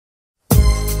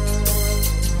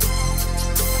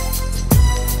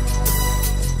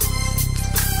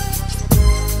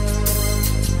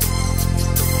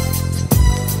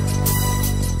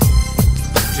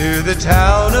the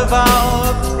town of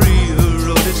our Priya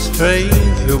rode a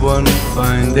stranger one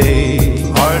fine day.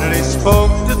 Hardly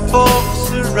spoke to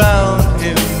folks around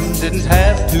him, didn't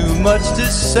have too much to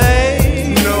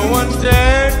say. No one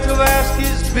dared to ask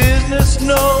his business,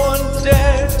 no one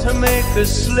dared to make a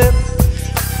slip.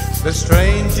 The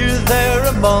stranger there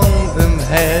among them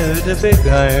had a big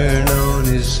iron on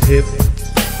his hip.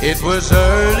 It was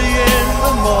early in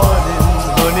the morning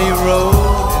when he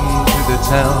rode into the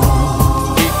town.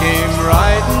 He came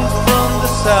riding from the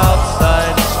south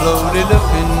side, slowly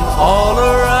looking all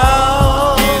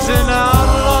around. He's an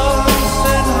outlaw, loose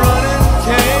and running,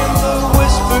 came the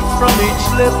whisper from each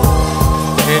lip.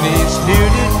 And he's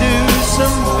here to do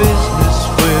some business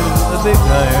with a big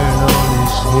iron on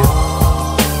his hip.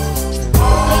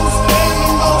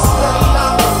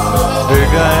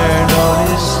 Big iron on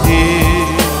his hip.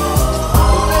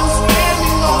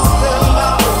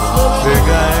 Big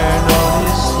iron on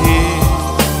his hip.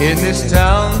 In this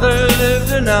town there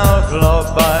lived an outlaw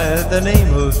by the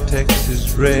name of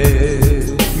Texas Red.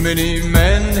 Many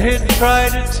men had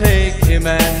tried to take him,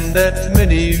 and that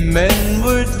many men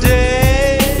were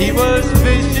dead. He was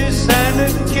vicious and a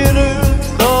killer,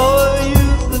 though a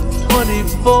youth of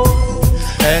 24.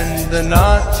 And the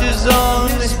notches on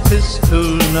his pistol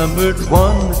numbered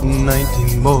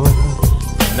 119 more.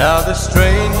 Now the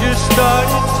stranger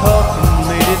started talking,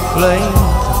 made it plain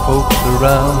to folks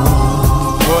around.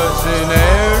 Was in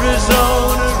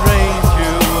Arizona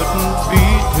ranger, wouldn't be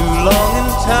too long in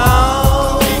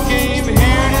town. He came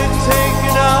here to take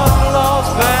an outlaw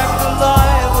back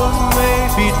alive or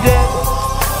maybe dead.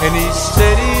 And he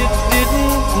said it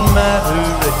didn't matter,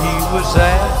 he was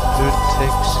after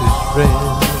Texas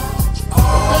Red.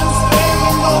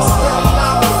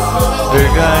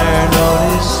 Big iron on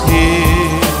his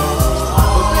hip.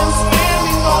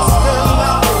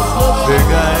 Big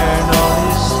iron on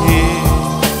his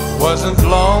hip. Wasn't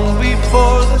long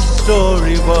before the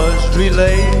story was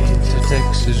relayed to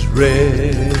Texas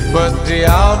Red. But the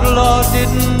outlaw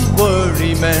didn't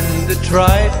worry, men that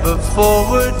tried before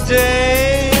were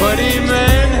dead. 20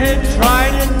 men had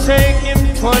tried to take him,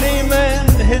 20 men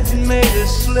had made a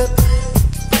slip.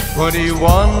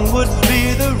 21 would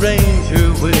be the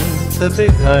ranger with the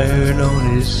big iron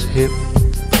on his hip.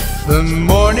 The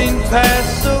morning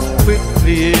passed so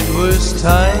quickly, it was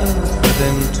time for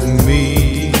them to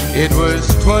meet. It was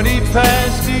 20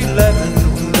 past 11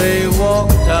 when they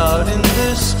walked out in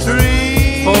the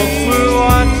street. Folks were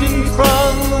watching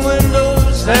from the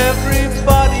windows,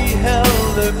 everybody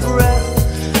held their breath.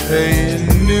 They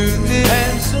knew the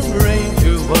handsome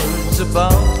ranger was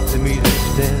about to meet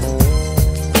his death.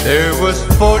 There was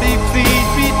 40 feet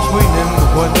between them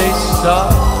when they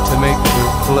stopped to make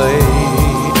their play.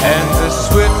 And the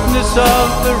swiftness of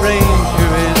the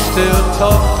ranger is still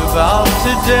talked about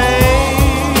today.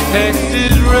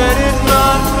 Texas Red is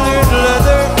not cleared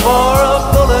leather for a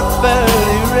bullet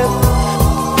barely ripped.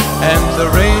 And the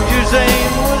ranger's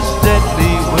aim was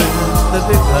deadly with the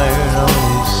big iron on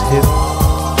his hip.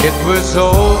 It was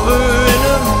over in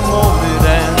a moment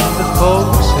and the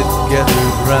folks had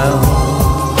gathered round.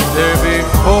 There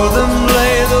before them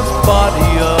lay the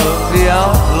body of the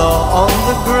outlaw on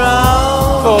the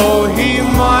ground. Oh, he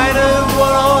might have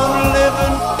went on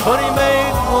living, but he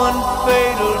made one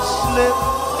fatal slip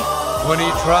when he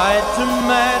tried to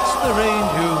match the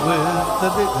ranger with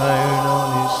the big iron on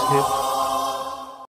his hip.